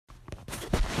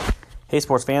Hey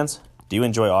sports fans, do you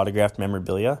enjoy autographed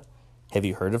memorabilia? Have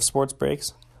you heard of Sports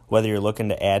Breaks? Whether you're looking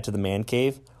to add to the man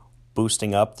cave,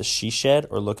 boosting up the she shed,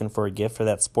 or looking for a gift for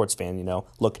that sports fan you know,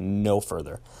 look no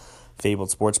further. Fabled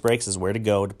Sports Breaks is where to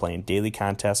go to play in daily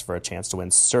contests for a chance to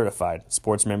win certified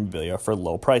sports memorabilia for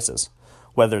low prices.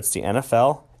 Whether it's the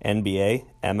NFL, NBA,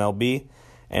 MLB,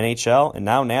 NHL, and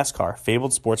now NASCAR,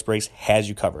 Fabled Sports Breaks has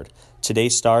you covered.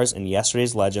 Today's stars and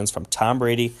yesterday's legends from Tom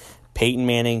Brady, Peyton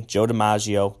Manning, Joe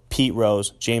DiMaggio, Pete Rose,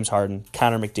 James Harden,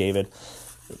 Connor McDavid,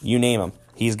 you name them,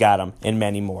 he's got them, and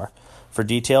many more. For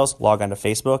details, log on to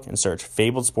Facebook and search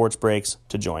Fabled Sports Breaks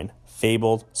to join.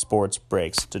 Fabled Sports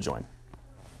Breaks to join.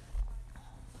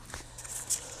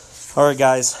 All right,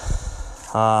 guys.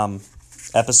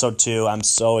 Episode 2. I'm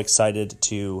so excited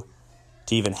to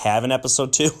even have an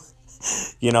episode 2.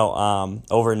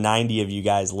 Over 90 of you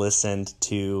guys listened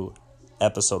to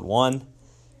episode 1.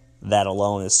 That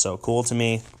alone is so cool to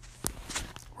me.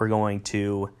 We're going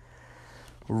to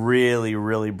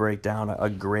really break down a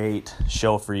great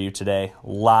show for you today.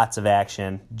 Lots of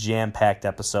action, jam-packed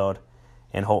episode,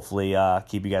 and hopefully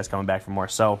keep you guys coming back for more.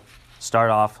 So, start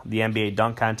off the NBA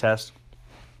dunk contest.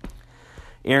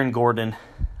 Aaron Gordon,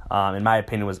 in my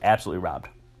opinion, was absolutely robbed.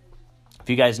 If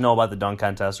you guys know about the dunk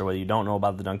contest or whether you don't know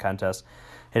about the dunk contest,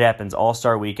 it happens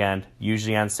All-Star Weekend,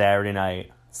 usually on Saturday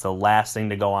night. It's the last thing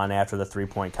to go on after the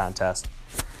three-point contest.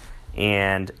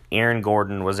 And Aaron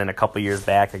Gordon was in a couple years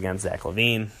back against Zach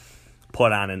LaVine,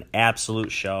 put on an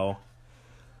absolute show.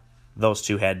 Those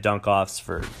two had dunk-offs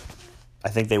for, I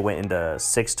think they went into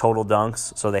 6 total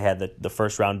dunks. So they had the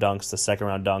first-round dunks, the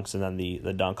second-round dunks, and then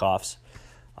the dunk-offs.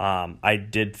 I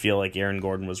did feel like Aaron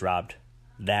Gordon was robbed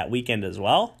that weekend as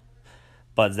well.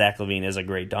 But Zach LaVine is a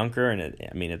great dunker, and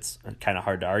it's kind of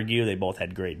hard to argue. They both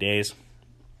had great days.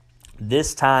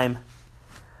 This time,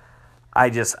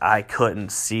 I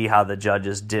couldn't see how the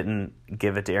judges didn't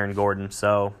give it to Aaron Gordon.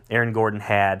 So Aaron Gordon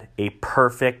had a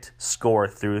perfect score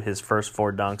through his first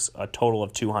 4 dunks, a total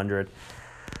of 200.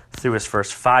 Through his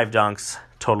first 5 dunks,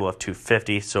 total of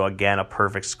 250. So again, a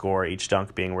perfect score, each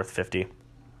dunk being worth 50.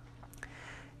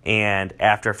 And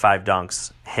after 5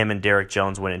 dunks, him and Derrick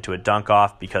Jones went into a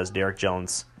dunk-off because Derrick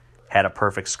Jones had a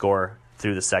perfect score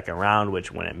through the second round,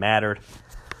 which when it mattered.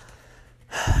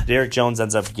 Derrick Jones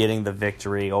ends up getting the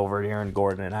victory over Aaron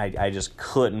Gordon, and I just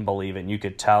couldn't believe it. And you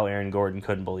could tell Aaron Gordon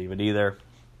couldn't believe it either.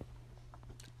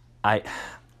 If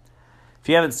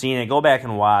you haven't seen it, go back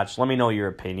and watch. Let me know your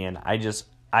opinion.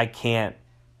 I can't.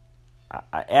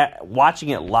 Watching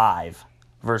it live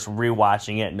versus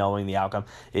rewatching it, knowing the outcome,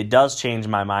 it does change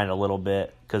my mind a little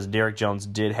bit because Derrick Jones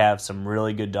did have some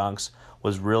really good dunks,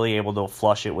 was really able to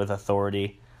flush it with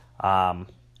authority,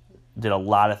 did a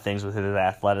lot of things with his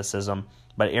athleticism.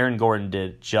 But Aaron Gordon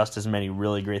did just as many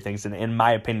really great things, and in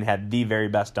my opinion, had the very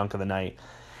best dunk of the night.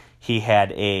 He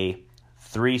had a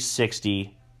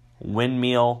 360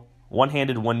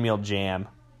 one-handed windmill jam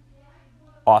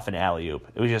off an alley-oop.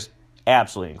 It was just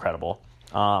absolutely incredible.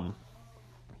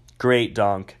 Great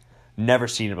dunk. Never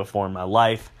seen it before in my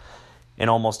life. And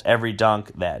almost every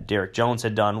dunk that Derrick Jones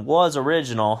had done was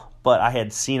original, but I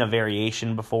had seen a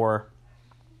variation before.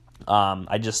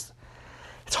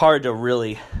 It's hard to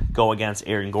really go against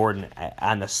Aaron Gordon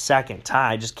on the second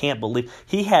time. I just can't believe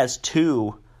he has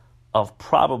 2 of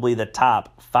probably the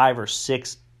top 5 or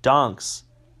 6 dunk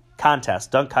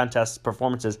contest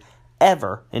performances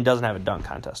ever, and doesn't have a dunk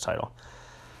contest title.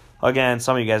 Again,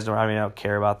 some of you guys don't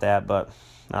care about that, but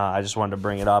I just wanted to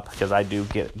bring it up because I do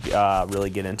really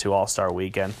get into All-Star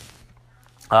Weekend.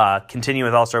 Continuing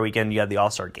with All-Star Weekend, you have the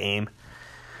All-Star Game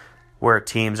where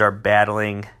teams are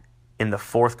battling in the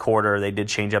fourth quarter. They did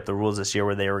change up the rules this year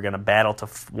where they were going to battle to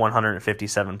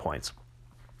 157 points.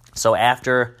 So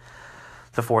after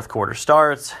the fourth quarter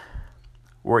starts,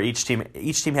 where each team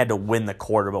had to win the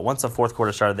quarter, but once the fourth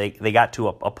quarter started, they got to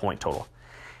a point total.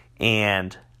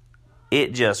 And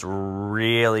it just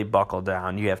really buckled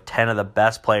down. You have 10 of the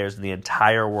best players in the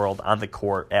entire world on the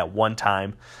court at one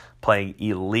time playing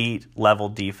elite-level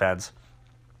defense,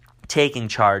 taking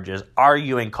charges,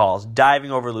 arguing calls,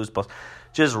 diving over loose balls.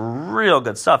 Just real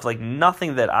good stuff. Like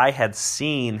nothing that I had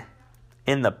seen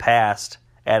in the past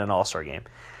at an All-Star game.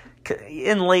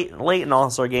 In late in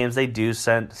All-Star games, they do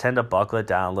tend to buckle it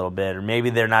down a little bit, or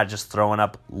maybe they're not just throwing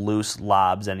up loose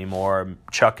lobs anymore, or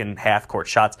chucking half-court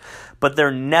shots, but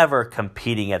they're never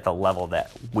competing at the level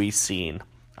that we seen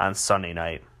on Sunday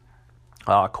night.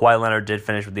 Kawhi Leonard did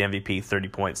finish with the MVP, 30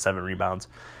 points, 7 rebounds.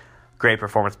 Great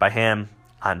performance by him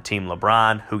on Team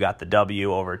LeBron, who got the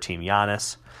W over Team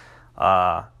Giannis.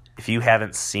 If you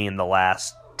haven't seen the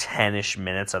last 10-ish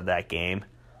minutes of that game,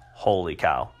 holy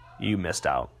cow, you missed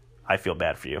out. I feel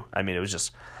bad for you. It was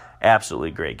just absolutely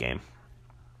great game.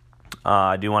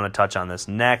 I do want to touch on this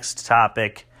next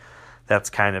topic that's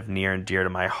kind of near and dear to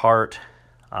my heart.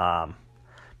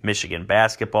 Michigan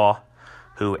basketball,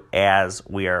 who, as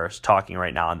we are talking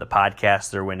right now on the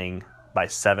podcast, they're winning by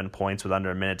 7 points with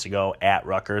under a minute to go at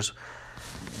Rutgers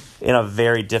in a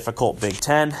very difficult Big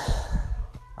Ten.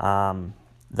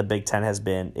 The Big Ten has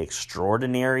been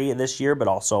extraordinary this year, but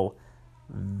also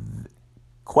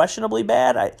questionably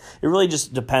bad. It really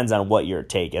just depends on what your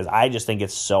take is. I just think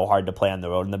it's so hard to play on the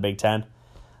road in the Big Ten.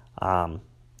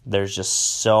 There's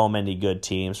just so many good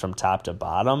teams from top to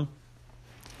bottom.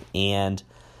 And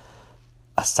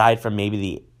aside from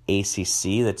maybe the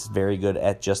ACC, that's very good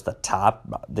at just the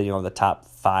top, the top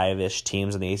 5-ish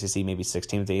teams in the ACC, maybe 6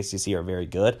 teams in the ACC are very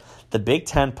good. The Big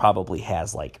Ten probably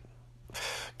has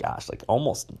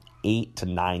almost 8 to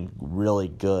 9 really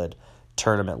good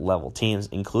tournament level teams,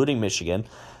 including Michigan,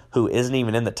 who isn't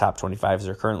even in the top 25.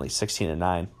 They're currently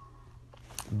 16-9,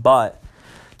 but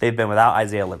they've been without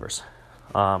Isaiah Livers.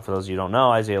 For those of you who don't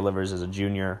know, Isaiah Livers is a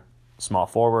junior small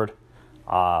forward.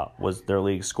 Was their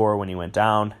league scorer when he went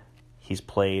down. He's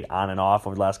played on and off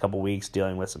over the last couple weeks,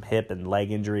 dealing with some hip and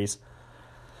leg injuries.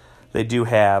 They do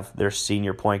have their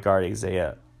senior point guard,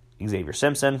 Xavier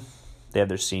Simpson. They have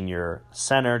their senior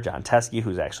center, John Teske,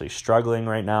 who's actually struggling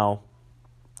right now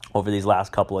over these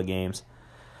last couple of games.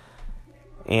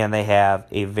 And they have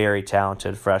a very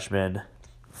talented freshman,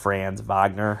 Franz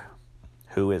Wagner,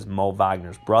 who is Mo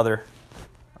Wagner's brother.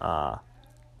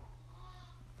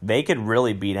 They could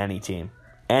really beat any team.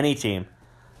 Any team.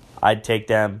 I'd take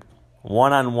them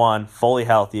one-on-one, fully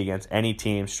healthy against any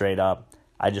team straight up.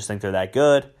 I just think they're that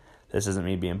good. This isn't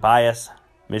me being biased.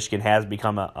 Michigan has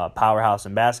become a powerhouse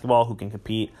in basketball who can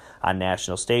compete on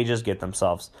national stages, get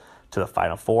themselves to the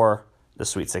Final Four, the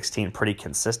Sweet 16 pretty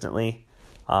consistently.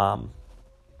 Definitely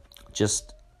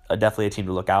a team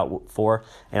to look out for.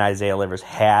 And Isaiah Livers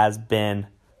has been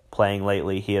playing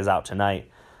lately. He is out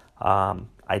tonight.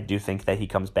 I do think that he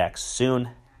comes back soon,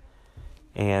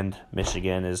 and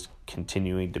Michigan is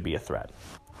continuing to be a threat.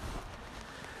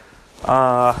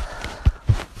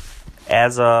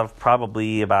 As of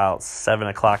probably about 7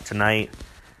 o'clock tonight,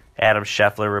 Adam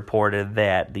Scheffler reported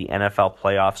that the NFL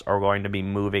playoffs are going to be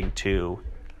moving to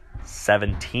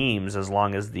 7 teams as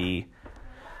long as the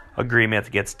agreement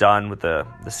gets done with the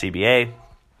CBA.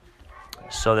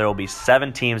 So there will be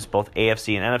 7 teams, both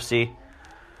AFC and NFC.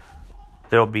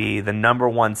 There will be the number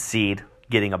 1 seed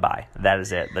getting a bye. That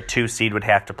is it. The 2 seed would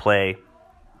have to play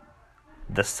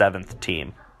the 7th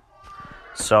team.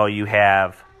 So you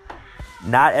have,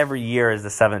 not every year is the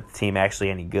 7th team actually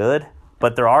any good,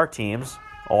 but there are teams.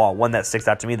 One that sticks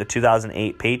out to me, the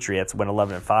 2008 Patriots went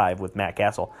 11-5 with Matt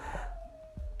Castle.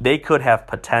 They could have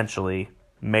potentially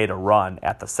made a run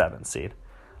at the 7th seed.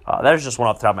 There's just one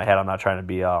off the top of my head. I'm not trying to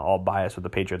be all biased with the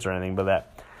Patriots or anything, but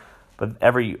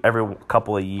every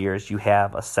couple of years you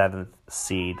have a 7th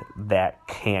seed that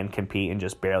can compete and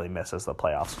just barely misses the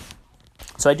playoffs.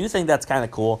 So I do think that's kind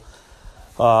of cool.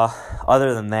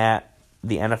 Other than that,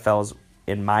 the NFL is,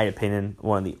 in my opinion,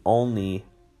 one of the only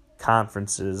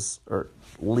conferences, or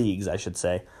leagues, I should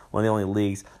say, one of the only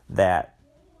leagues that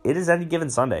it is any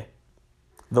given Sunday.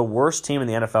 The worst team in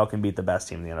the NFL can beat the best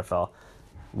team in the NFL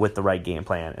with the right game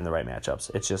plan and the right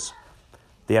matchups. It's just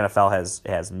the NFL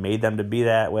has made them to be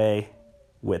that way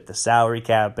with the salary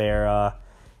cap era,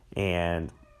 and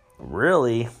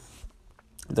really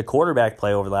the quarterback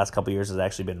play over the last couple of years has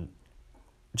actually been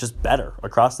just better.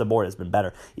 Across the board, it's been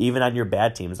better. Even on your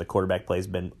bad teams, the quarterback play has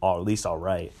been at least all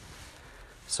right.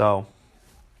 So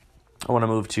I want to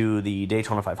move to the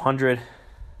Daytona 500.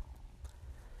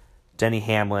 Denny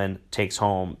Hamlin takes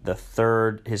home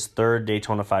his third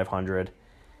Daytona 500,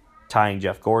 tying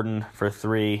Jeff Gordon for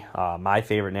 3. My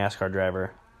favorite NASCAR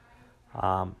driver.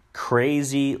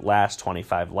 Crazy last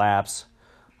 25 laps.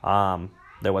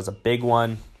 There was a big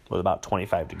one with about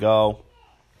 25 to go,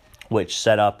 which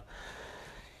set up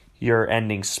your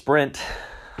ending sprint.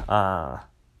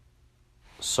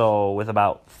 So with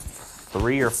about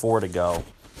 3 or 4 to go,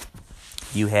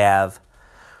 you have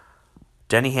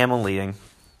Denny Hamlin leading,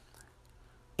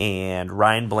 and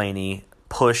Ryan Blaney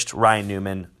pushed Ryan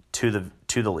Newman to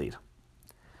the lead.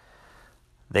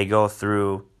 They go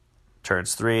through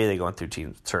turns 3, they go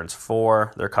through turns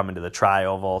 4, they're coming to the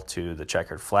tri-oval, to the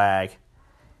checkered flag.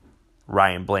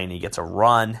 Ryan Blaney gets a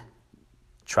run,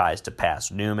 tries to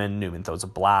pass Newman. Newman throws a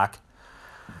block.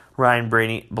 Ryan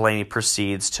Blaney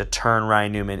proceeds to turn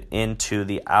Ryan Newman into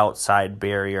the outside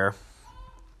barrier.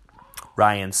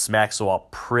 Ryan smacks the wall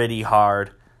pretty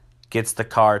hard, gets the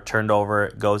car turned over,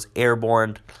 goes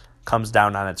airborne, comes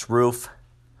down on its roof.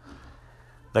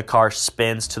 The car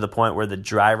spins to the point where the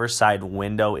driver's side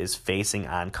window is facing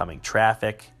oncoming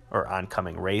traffic. or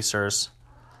oncoming racers.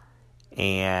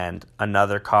 And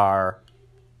another car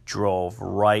drove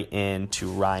right into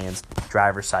Ryan's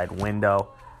driver's side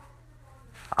window.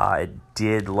 It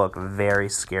did look very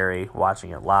scary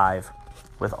watching it live.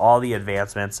 With all the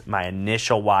advancements, my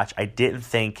initial watch, I didn't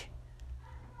think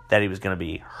that he was going to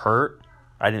be hurt.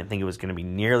 I didn't think it was going to be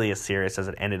nearly as serious as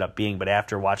it ended up being. But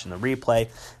after watching the replay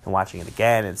and watching it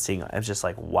again and seeing it, was just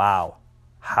like, wow,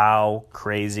 how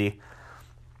crazy.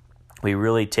 We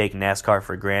really take NASCAR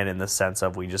for granted in the sense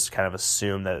of we just kind of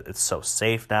assume that it's so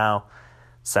safe now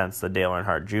since the Dale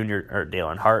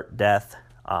Earnhardt death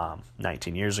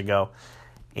 19 years ago.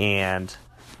 And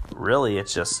really,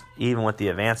 it's just, even with the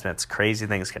advancements, crazy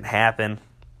things can happen.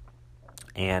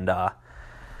 And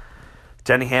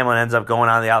Denny Hamlin ends up going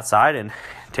on the outside and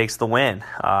takes the win.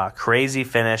 Crazy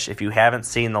finish. If you haven't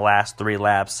seen the last 3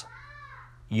 laps,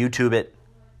 YouTube it.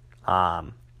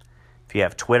 If you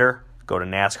have Twitter, go to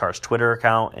NASCAR's Twitter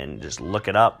account and just look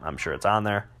it up. I'm sure it's on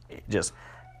there. Just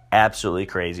absolutely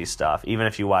crazy stuff. Even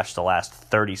if you watch the last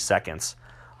 30 seconds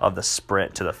of the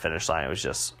sprint to the finish line, it was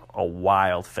just a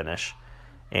wild finish.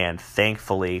 And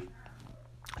thankfully,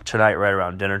 tonight right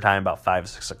around dinner time, about 5,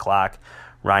 6 o'clock,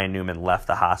 Ryan Newman left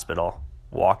the hospital,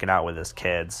 walking out with his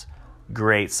kids.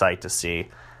 Great sight to see.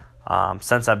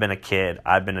 Since I've been a kid,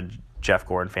 I've been a Jeff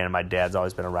Gordon fan. My dad's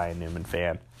always been a Ryan Newman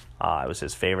fan. I was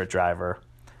his favorite driver.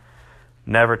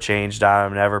 Never changed on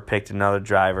him, never picked another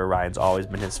driver. Ryan's always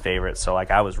been his favorite. So,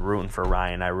 I was rooting for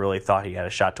Ryan. I really thought he had a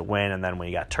shot to win, and then when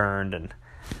he got turned, and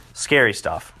scary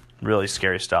stuff. Really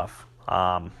scary stuff.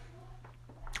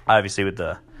 Obviously, with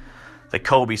the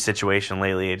Kobe situation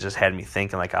lately, it just had me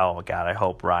thinking, oh, God, I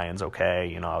hope Ryan's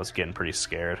okay. I was getting pretty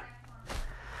scared.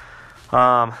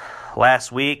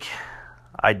 Last week,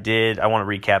 I want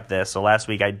to recap this. So last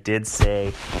week I did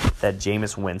say that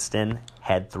Jameis Winston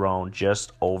had thrown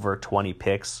just over 20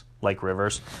 picks like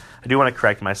Rivers. I do want to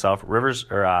correct myself.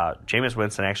 Jameis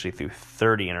Winston actually threw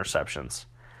 30 interceptions.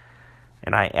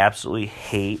 And I absolutely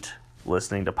hate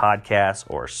listening to podcasts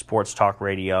or sports talk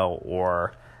radio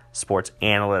or sports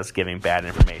analysts giving bad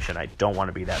information. I don't want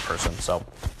to be that person. So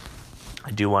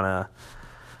I do want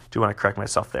to correct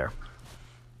myself there.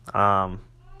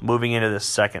 Moving into the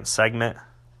second segment,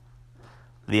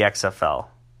 the XFL.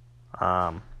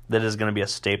 That is going to be a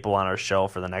staple on our show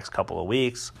for the next couple of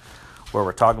weeks, where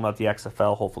we're talking about the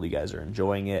XFL. Hopefully you guys are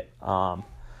enjoying it.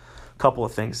 Couple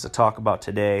of things to talk about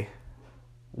today.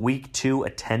 Week 2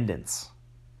 attendance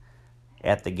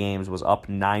at the games was up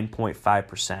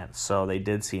 9.5%, so they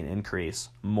did see an increase.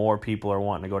 More people are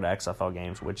wanting to go to XFL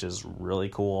games, which is really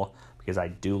cool because I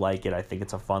do like it. I think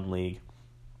it's a fun league.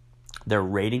 Their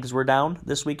ratings were down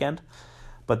this weekend,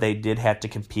 but they did have to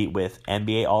compete with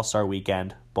NBA All-Star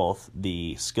Weekend, both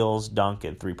the skills, dunk,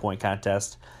 and three-point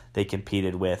contest. They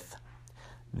competed with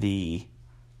the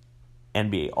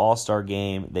NBA All-Star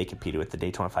Game. They competed with the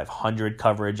Daytona 500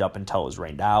 coverage up until it was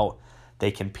rained out. They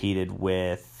competed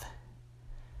with,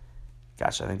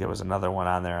 I think there was another one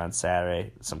on there on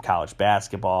Saturday, some college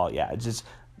basketball. Yeah, just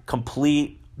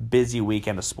complete busy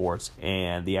weekend of sports,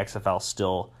 and the XFL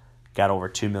still got over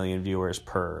 2 million viewers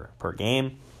per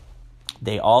game.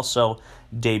 They also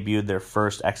debuted their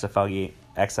first XFL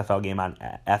game on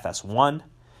FS1.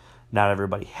 Not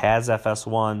everybody has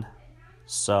FS1,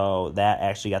 so that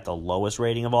actually got the lowest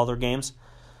rating of all their games.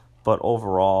 But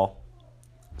overall,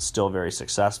 still very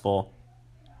successful.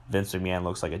 Vince McMahon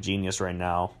looks like a genius right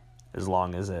now, as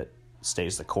long as it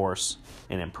stays the course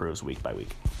and improves week by week.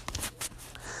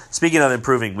 Speaking of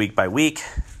improving week by week,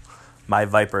 my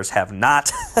Vipers have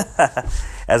not.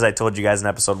 As I told you guys in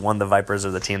episode 1, the Vipers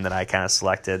are the team that I kind of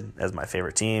selected as my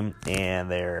favorite team,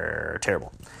 and they're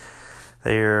terrible.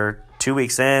 They're 2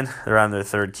 weeks in. They're on their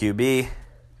third QB.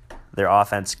 Their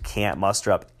offense can't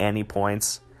muster up any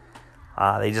points.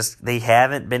 They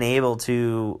haven't been able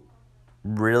to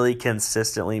really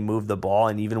consistently move the ball,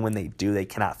 and even when they do, they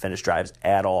cannot finish drives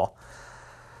at all.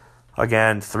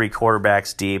 Again, 3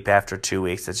 quarterbacks deep after 2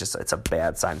 weeks. It's a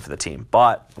bad sign for the team.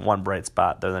 But one bright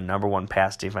spot, they're the number 1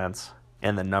 pass defense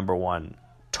and the number 1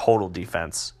 total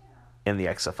defense in the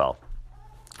XFL.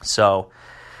 So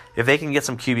if they can get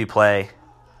some QB play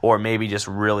or maybe just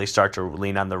really start to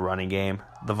lean on the running game,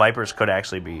 the Vipers could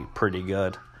actually be pretty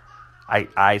good.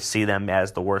 I see them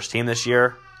as the worst team this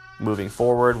year. Moving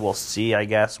forward, we'll see, I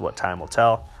guess, what time will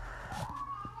tell.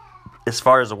 As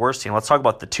far as the worst team, let's talk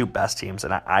about the 2 best teams.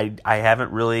 And I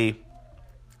haven't really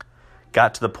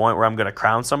got to the point where I'm going to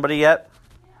crown somebody yet.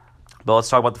 But let's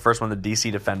talk about the first one, the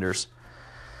DC Defenders.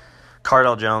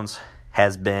 Cardale Jones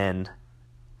has been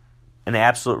an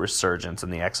absolute resurgence in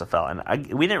the XFL.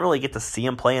 And we didn't really get to see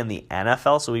him play in the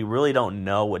NFL, so we really don't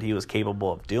know what he was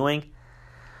capable of doing.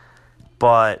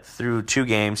 but through 2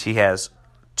 games, he has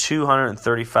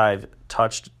 235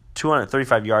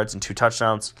 yards and 2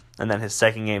 touchdowns. And then his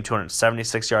second game,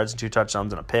 276 yards and 2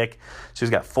 touchdowns and a pick. So he's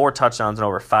got 4 touchdowns and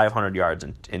over 500 yards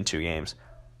in 2 games.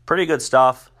 Pretty good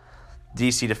stuff.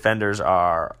 DC Defenders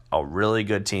are a really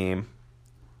good team,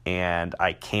 and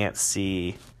I can't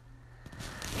see.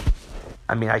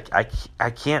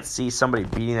 I can't see somebody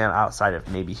beating them outside of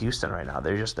maybe Houston right now.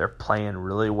 They're playing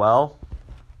really well.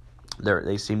 Their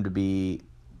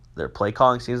play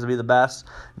calling seems to be the best.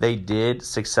 They did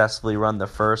successfully run the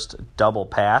first double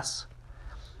pass,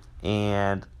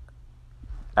 and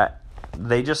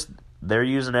they're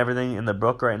using everything in the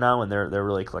book right now, and they're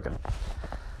really clicking.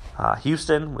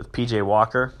 Houston with PJ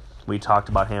Walker, we talked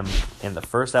about him in the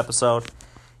first episode,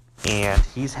 and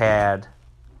he's had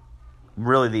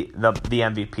really the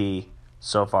MVP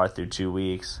so far through 2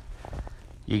 weeks.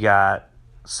 You got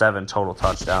 7 total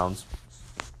touchdowns,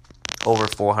 over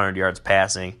 400 yards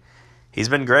passing. He's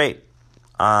been great.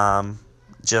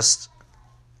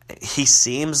 He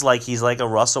seems like he's like a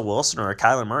Russell Wilson or a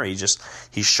Kyler Murray.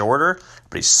 He's shorter,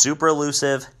 but he's super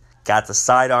elusive. Got the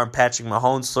sidearm Patrick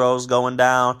Mahomes throws going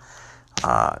down.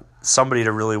 Somebody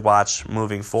to really watch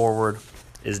moving forward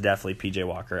is definitely PJ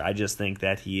Walker. I just think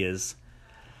that he's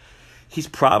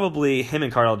probably, him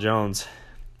and Cardale Jones,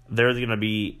 they're going to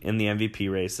be in the MVP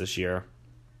race this year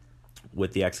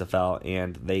with the XFL,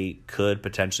 and they could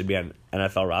potentially be on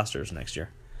NFL rosters next year.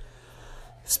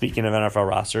 Speaking of NFL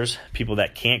rosters, people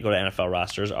that can't go to NFL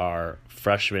rosters are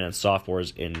freshmen and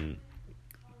sophomores in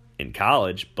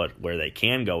college, but where they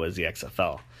can go is the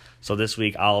XFL. So this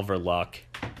week, Oliver Luck,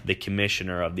 the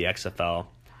commissioner of the XFL,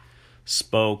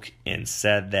 spoke and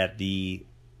said that the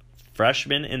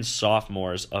freshmen and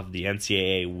sophomores of the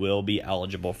NCAA will be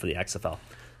eligible for the XFL.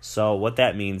 So what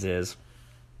that means is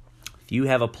if you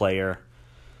have a player,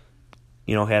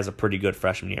 who has a pretty good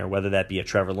freshman year, whether that be a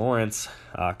Trevor Lawrence,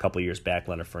 a couple years back,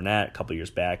 Leonard Fournette, a couple years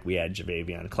back, we had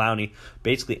Jadeveon Clowney,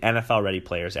 basically NFL-ready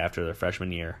players after their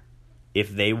freshman year. If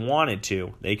they wanted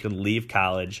to, they could leave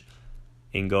college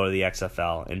and go to the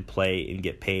XFL and play and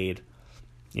get paid,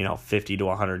 $50 to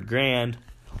 $100,000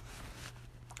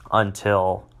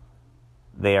 until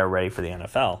they are ready for the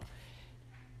NFL.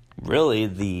 Really,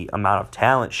 the amount of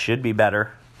talent should be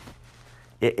better.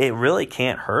 It really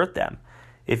can't hurt them.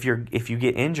 If you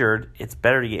get injured, it's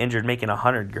better to get injured making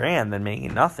 $100,000 than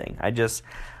making nothing. I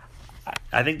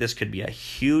think this could be a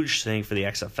huge thing for the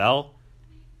XFL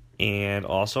and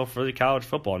also for the college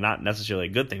football. Not necessarily a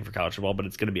good thing for college football, but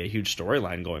it's going to be a huge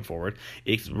storyline going forward.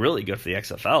 It's really good for the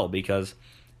XFL because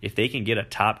if they can get a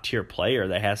top-tier player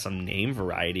that has some name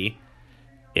variety,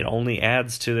 it only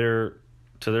adds to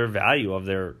their value of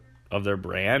their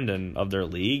brand and of their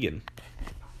league. And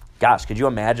gosh, could you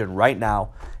imagine right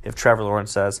now if Trevor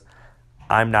Lawrence says,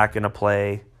 I'm not going to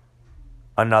play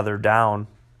another down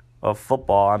of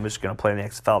football, I'm just going to play in the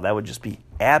XFL? That would just be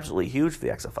absolutely huge for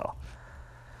the XFL.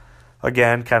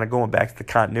 Again, kind of going back to the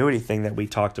continuity thing that we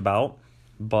talked about,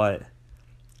 but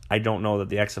I don't know that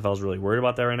the XFL is really worried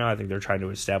about that right now. I think they're trying to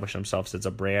establish themselves as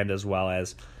a brand as well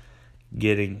as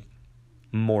getting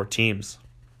more teams.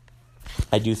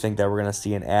 I do think that we're going to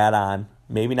see an add-on,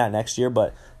 maybe not next year,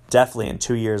 but definitely in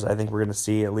 2 years. I think we're going to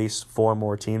see at least 4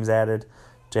 more teams added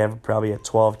to have probably a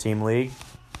 12-team league.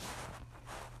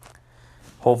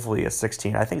 Hopefully a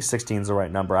 16. I think 16 is the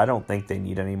right number. I don't think they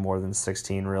need any more than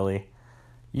 16, really.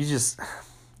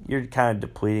 You're kind of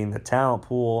depleting the talent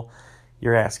pool.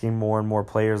 You're asking more and more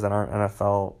players that aren't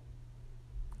NFL.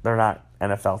 They're not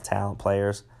NFL talent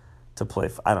players to play.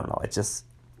 I don't know.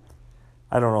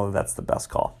 I don't know that that's the best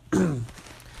call.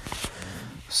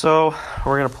 So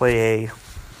we're gonna play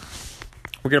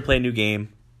a new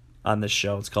game on this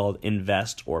show. It's called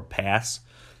Invest or Pass.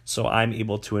 So I'm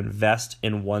able to invest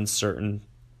in one certain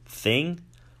thing,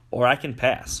 or I can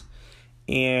pass.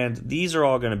 And these are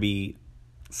all going to be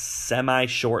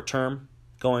semi-short term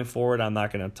going forward. I'm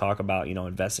not going to talk about,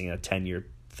 investing in a 10-year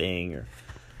thing,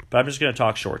 but I'm just going to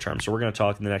talk short term. So we're going to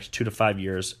talk in the next 2 to 5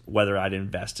 years whether I'd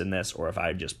invest in this or if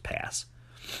I just pass.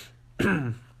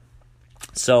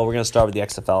 So we're going to start with the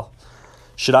XFL.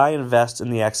 Should I invest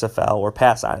in the XFL or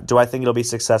pass on it? Do I think it'll be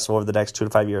successful over the next 2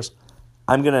 to 5 years?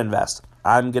 I'm going to invest.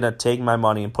 I'm going to take my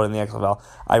money and put it in the XFL.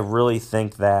 I really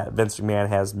think that Vince McMahon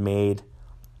has made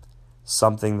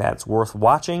something that's worth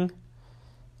watching.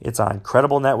 It's on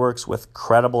credible networks with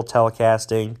credible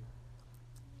telecasting.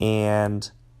 And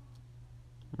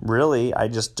really, I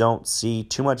just don't see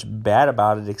too much bad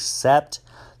about it, except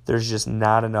there's just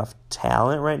not enough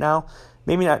talent right now.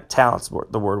 Maybe not talent's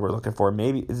the word we're looking for.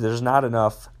 Maybe there's not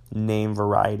enough name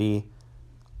variety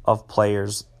of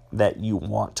players that you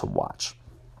want to watch.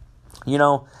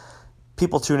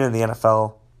 people tune in the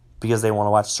NFL because they want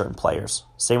to watch certain players.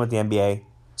 Same with the NBA.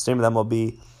 Same with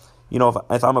MLB.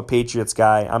 If I'm a Patriots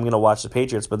guy, I'm going to watch the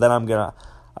Patriots, but then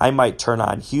I might turn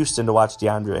on Houston to watch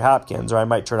DeAndre Hopkins, or I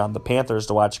might turn on the Panthers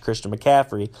to watch Christian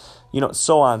McCaffrey,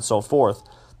 so on and so forth.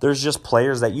 There's just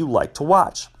players that you like to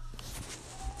watch.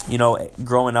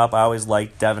 Growing up, I always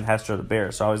liked Devin Hester of the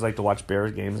Bears, so I always like to watch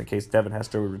Bears games in case Devin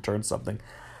Hester would return something.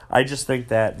 I just think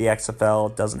that the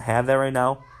XFL doesn't have that right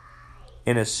now,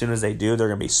 and as soon as they do, they're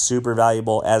going to be super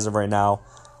valuable. As of right now,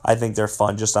 I think they're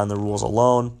fun just on the rules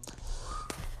alone.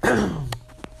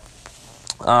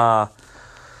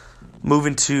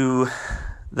 Moving to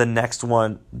the next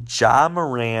one, Ja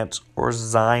Morant or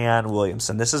Zion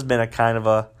Williamson. This has been a kind of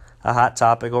a hot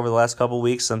topic over the last couple of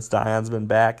weeks since Zion's been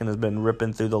back and has been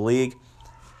ripping through the league.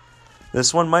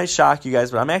 This one might shock you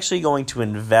guys, but I'm actually going to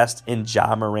invest in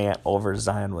Ja Morant over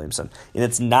Zion Williamson. And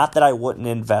it's not that I wouldn't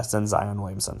invest in Zion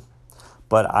Williamson,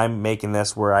 but I'm making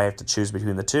this where I have to choose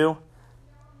between the two.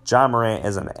 Ja Morant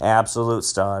is an absolute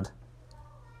stud.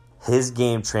 His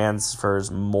game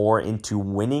transfers more into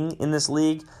winning in this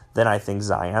league than I think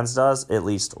Zion's does, at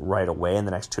least right away in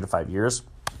the next 2 to 5 years.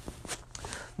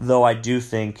 Though I do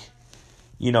think,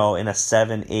 in a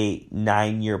 7, 8,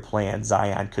 9-year plan,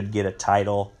 Zion could get a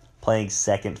title playing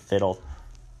second fiddle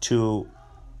to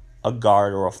a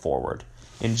guard or a forward.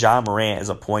 And Ja Morant is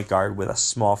a point guard with a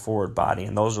small forward body,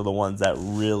 and those are the ones that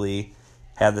really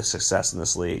have the success in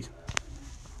this league.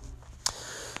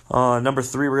 Number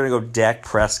 3, we're going to go Dak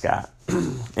Prescott.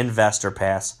 Investor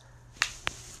pass.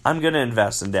 I'm going to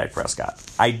invest in Dak Prescott.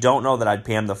 I don't know that I'd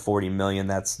pay him the $40 million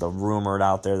that's the rumored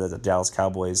out there that the Dallas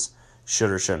Cowboys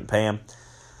should or shouldn't pay him.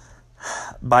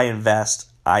 By invest,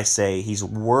 I say he's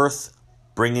worth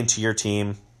bringing to your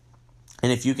team.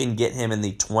 And if you can get him in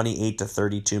the $28 to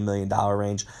 $32 million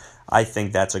range, I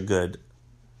think that's a good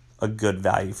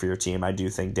value for your team. I do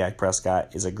think Dak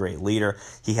Prescott is a great leader.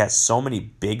 He has so many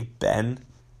Big Ben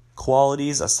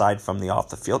qualities aside from the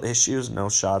off-the-field issues. No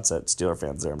shots at Steeler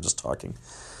fans there. I'm just talking.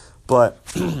 But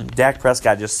Dak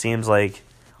Prescott just seems like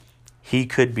he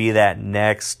could be that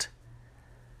next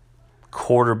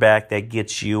quarterback that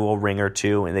gets you a ring or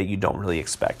two and that you don't really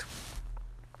expect.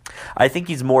 I think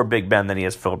he's more Big Ben than he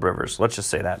is Phillip Rivers. Let's just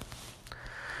say that.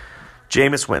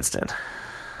 Jameis Winston.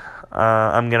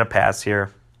 I'm going to pass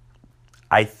here.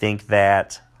 I think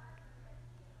that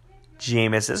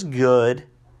Jameis is good,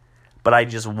 but I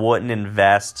just wouldn't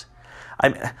invest.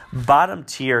 Bottom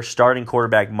tier starting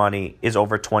quarterback money is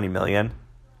over $20 million.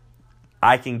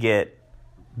 I can get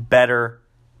better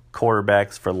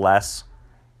quarterbacks for less,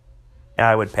 and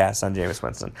I would pass on Jameis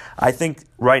Winston. I think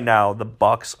right now the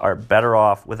Bucs are better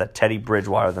off with a Teddy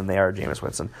Bridgewater than they are Jameis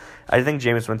Winston. I think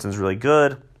Jameis Winston's really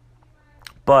good,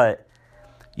 but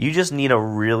you just need a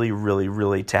really, really,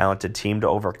 really talented team to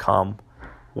overcome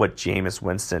what Jameis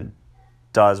Winston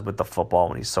does with the football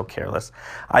when he's so careless.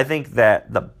 I think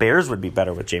that the Bears would be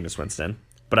better with Jameis Winston,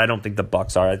 but I don't think the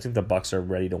Bucs are. I think the Bucs are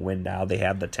ready to win now. They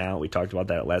have the talent. We talked about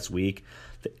that last week.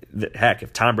 Heck,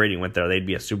 if Tom Brady went there, they'd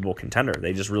be a Super Bowl contender.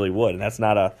 They just really would. And that's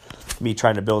not me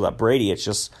trying to build up Brady. It's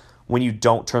just when you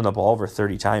don't turn the ball over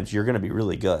 30 times, you're going to be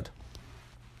really good.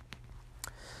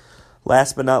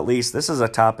 Last but not least, this is a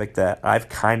topic that I've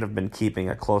kind of been keeping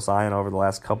a close eye on over the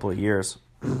last couple of years.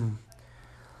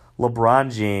 LeBron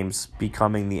James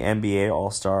becoming the NBA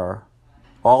All-Star,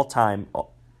 all-time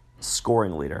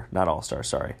scoring leader. Not All-Star,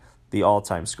 sorry. The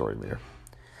all-time scoring leader.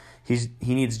 He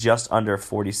needs just under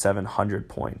 4,700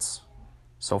 points.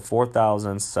 So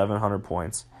 4,700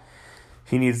 points.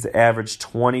 He needs to average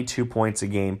 22 points a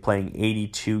game, playing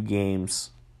 82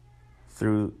 games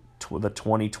through the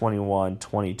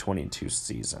 2021-2022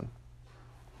 season.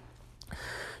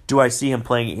 Do I see him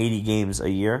playing 80 games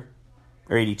a year?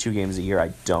 Or 82 games a year? I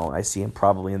don't. I see him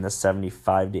probably in the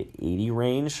 75 to 80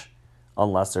 range,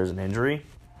 unless there's an injury.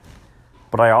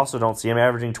 But I also don't see him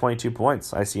averaging 22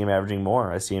 points. I see him averaging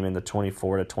more. I see him in the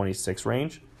 24 to 26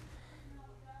 range.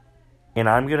 And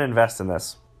I'm going to invest in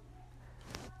this.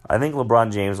 I think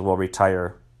LeBron James will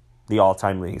retire the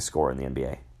all-time leading scorer in the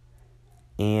NBA.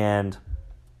 And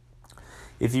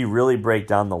if you really break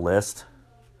down the list,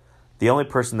 the only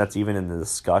person that's even in the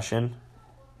discussion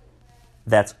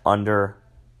that's under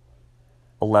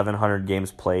 1,100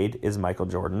 games played is Michael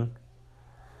Jordan.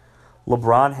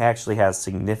 LeBron actually has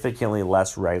significantly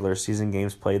less regular season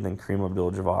games played than Kareem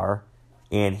Abdul-Jabbar,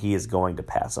 and he is going to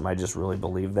pass him. I just really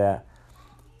believe that.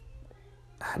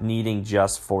 Needing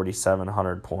just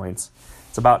 4,700 points.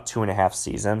 It's about 2.5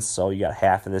 seasons, so you got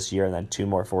half of this year and then 2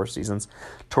 more 4 seasons.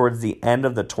 Towards the end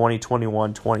of the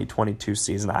 2021-2022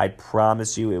 season, I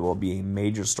promise you it will be a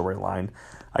major storyline.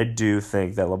 I do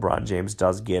think that LeBron James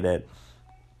does get it.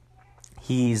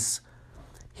 He's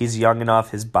he's young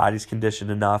enough, his body's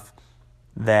conditioned enough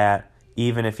that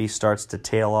even if he starts to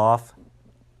tail off,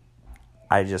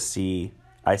 I see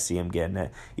him getting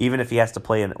it. Even if he has to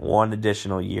play in one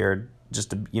additional year,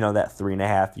 just to, that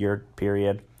 3.5 year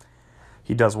period.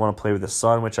 He does want to play with his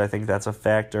son, which I think that's a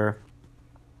factor.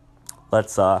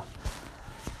 Let's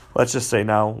just say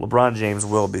now, LeBron James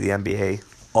will be the NBA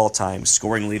all-time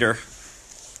scoring leader.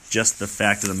 Just the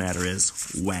fact of the matter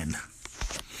is, when?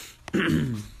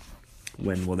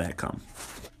 When will that come?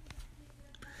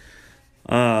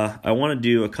 I want to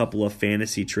do a couple of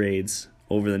fantasy trades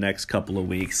over the next couple of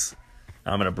weeks.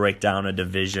 I'm going to break down a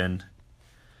division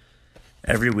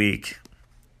every week.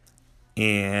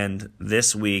 And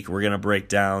this week, we're going to break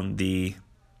down the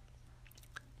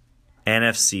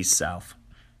NFC South.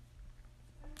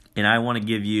 And I want to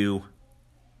give you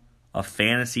a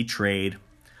fantasy trade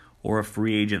or a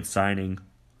free agent signing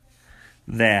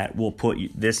that will put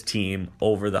this team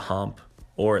over the hump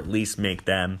or at least make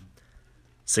them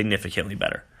significantly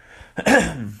better.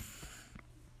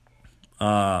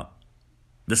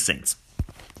 The Saints.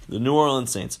 The New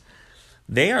Orleans Saints.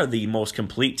 They are the most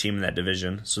complete team in that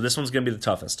division, so this one's going to be the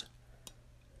toughest.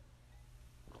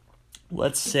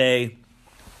 Let's say,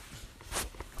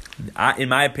 in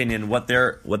my opinion, what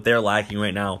they're lacking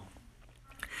right now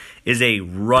is a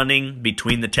running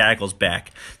between the tackles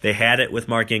back. They had it with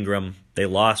Mark Ingram. They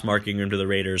lost Mark Ingram to the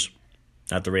Raiders.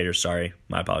 Not the Raiders, sorry.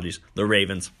 My apologies. The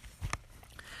Ravens.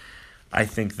 I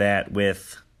think that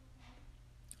with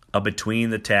a between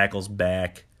the tackles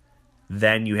back,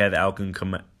 then you have Alvin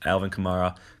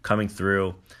Kamara coming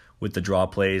through with the draw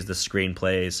plays, the screen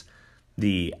plays,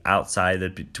 the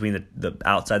between the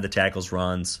outside the tackles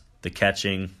runs, the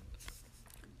catching.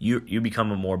 You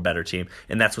become a more better team,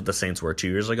 and that's what the Saints were 2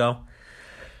 years ago.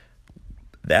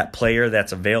 That player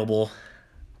that's available,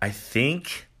 I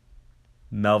think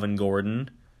Melvin Gordon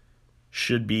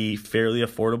should be fairly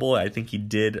affordable. I think he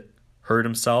did hurt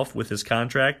himself with his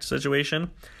contract situation,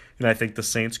 and I think the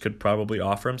Saints could probably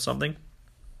offer him something.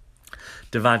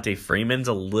 Devontae Freeman's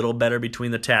a little better between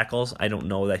the tackles. I don't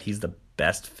know that he's the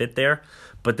best fit there,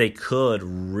 but they could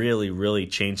really, really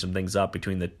change some things up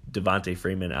between the Devontae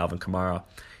Freeman and Alvin Kamara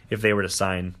if they were to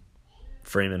sign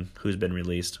Freeman, who's been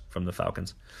released from the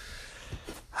Falcons.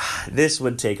 This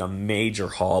would take a major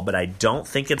haul, but I don't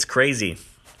think it's crazy.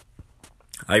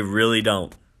 I really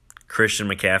don't. Christian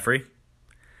McCaffrey.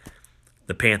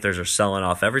 The Panthers are selling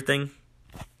off everything.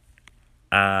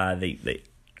 I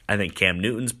think Cam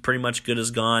Newton's pretty much good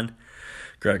as gone.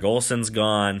 Greg Olsen's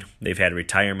gone. They've had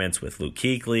retirements with Luke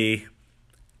Kuechly.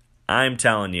 I'm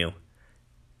telling you,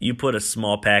 you put a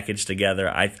small package together,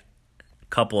 a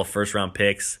couple of first-round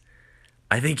picks,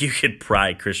 I think you could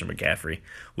pry Christian McCaffrey,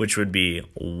 which would be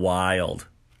wild.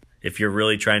 If you're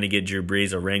really trying to get Drew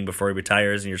Brees a ring before he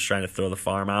retires and you're just trying to throw the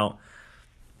farm out,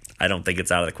 I don't think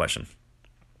it's out of the question.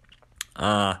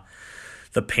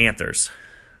 The Panthers,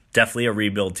 definitely a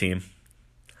rebuild team.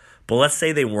 But let's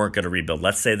say they weren't going to rebuild.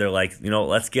 Let's say they're like,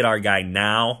 let's get our guy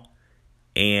now,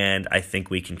 and I think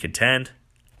we can contend.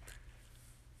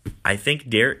 I think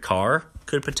Derek Carr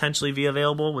could potentially be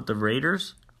available with the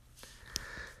Raiders.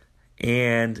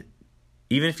 And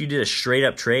even if you did a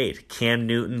straight-up trade, Cam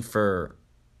Newton for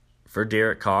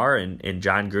Derek Carr and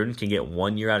John Gruden can get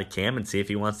 1 year out of Cam and see if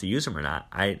he wants to use him or not.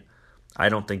 I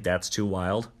don't think that's too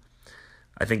wild.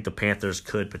 I think the Panthers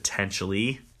could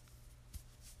potentially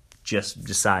just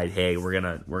decide, hey, we're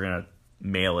gonna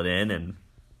mail it in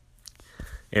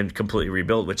and completely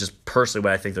rebuild, which is personally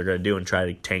what I think they're gonna do and try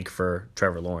to tank for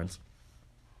Trevor Lawrence.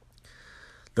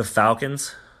 The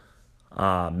Falcons,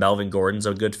 Melvin Gordon's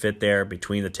a good fit there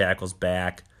between the tackles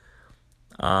back.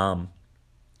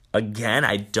 Again,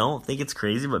 I don't think it's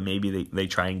crazy, but maybe they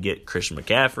try and get Christian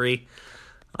McCaffrey.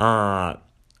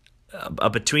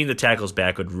 Between the tackles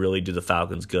back would really do the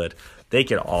Falcons good. They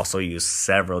could also use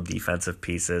several defensive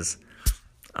pieces.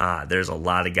 There's a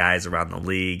lot of guys around the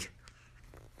league.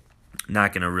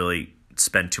 Not going to really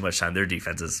spend too much time. Their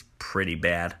defense is pretty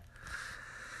bad.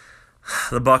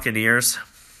 The Buccaneers,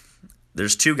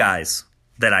 there's two guys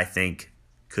that I think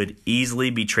could easily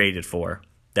be traded for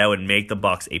that would make the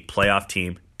Bucs a playoff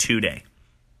team today.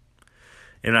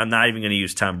 And I'm not even going to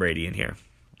use Tom Brady in here.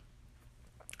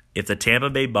 If the Tampa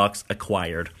Bay Bucs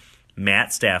acquired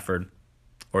Matt Stafford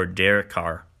or Derek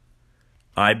Carr,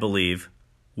 I believe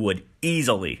would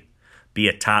easily be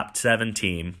a top 7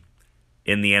 team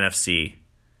in the NFC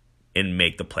and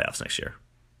make the playoffs next year.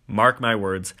 Mark my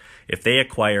words, if they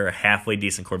acquire a halfway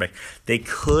decent quarterback, they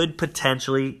could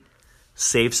potentially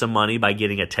save some money by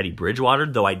getting a Teddy Bridgewater,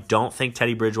 though I don't think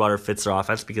Teddy Bridgewater fits their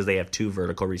offense because they have 2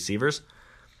 vertical receivers.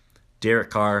 Derek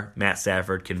Carr, Matt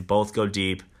Stafford can both go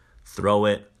deep, throw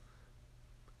it.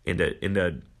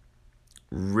 into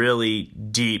really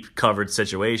deep covered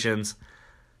situations.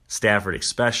 Stafford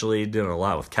especially doing a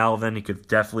lot with Calvin. He could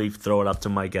definitely throw it up to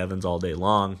Mike Evans all day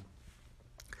long.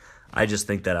 I just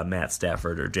think that a Matt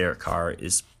Stafford or Derek Carr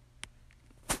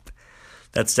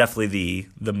that's definitely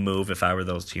the move if I were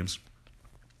those teams.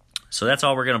 So that's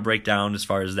all we're going to break down as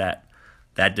far as that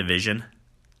division.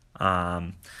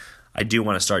 I do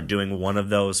want to start doing one of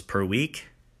those per week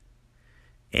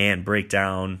and break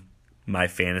down my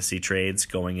fantasy trades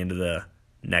going into the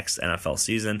next NFL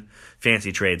season.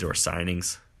 Fantasy trades or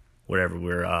signings, whatever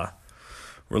we're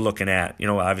looking at.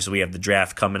 Obviously we have the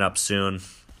draft coming up soon.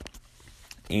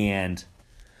 And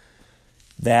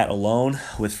that alone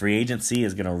with free agency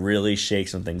is going to really shake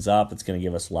some things up. It's going to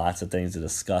give us lots of things to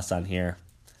discuss on here.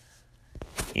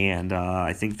 And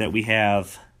I think that we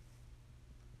have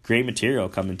great material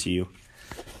coming to you.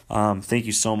 Thank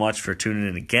you so much for tuning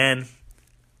in again.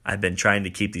 I've been trying to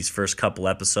keep these first couple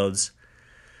episodes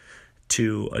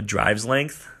to a drive's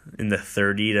length in the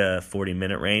 30 to 40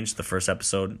 minute range. The first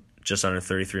episode, just under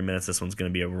 33 minutes. This one's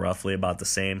going to be roughly about the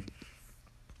same.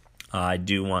 I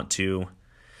do want to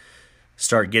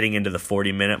start getting into the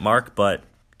 40-minute mark, but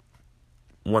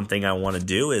one thing I want to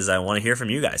do is I want to hear from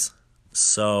you guys.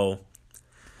 So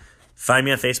find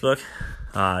me on Facebook,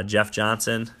 Jeffrey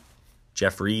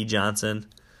Johnson.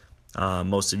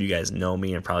 Most of you guys know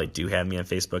me and probably do have me on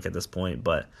Facebook at this point,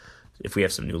 but if we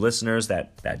have some new listeners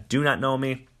that do not know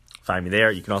me, find me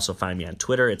there. You can also find me on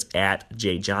Twitter. It's at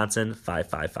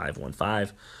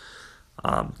jjohnson55515.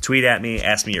 Tweet at me,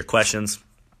 ask me your questions.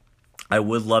 I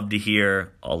would love to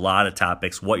hear a lot of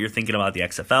topics, what you're thinking about the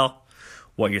XFL,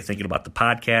 what you're thinking about the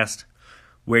podcast,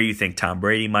 where you think Tom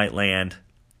Brady might land.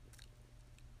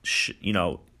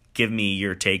 Give me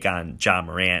your take on John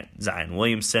Morant, Zion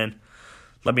Williamson.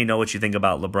 Let me know what you think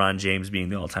about LeBron James being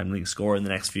the all-time leading scorer in the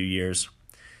next few years.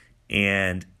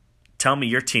 And tell me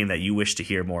your team that you wish to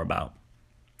hear more about.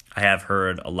 I have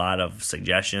heard a lot of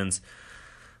suggestions.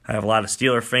 I have a lot of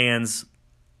Steeler fans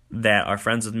that are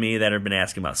friends with me that have been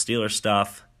asking about Steelers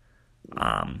stuff.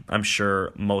 I'm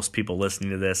sure most people listening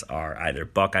to this are either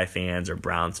Buckeye fans or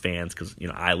Browns fans because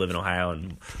I live in Ohio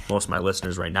and most of my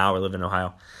listeners right now are living in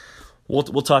Ohio.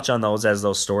 We'll touch on those as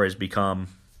those stories become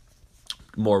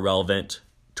more relevant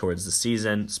towards the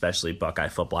season, especially Buckeye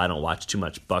football. I don't watch too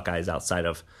much Buckeyes outside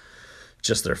of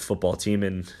just their football team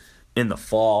in the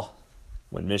fall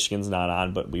when Michigan's not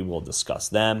on, but we will discuss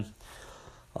them.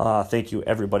 Thank you,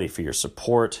 everybody, for your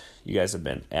support. You guys have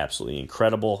been absolutely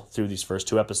incredible through these first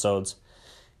 2 episodes,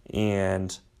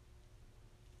 and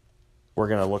we're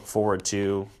going to look forward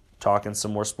to talking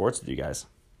some more sports with you guys.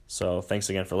 So thanks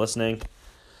again for listening.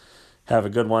 Have a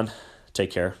good one.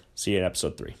 Take care. See you in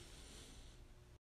episode 3.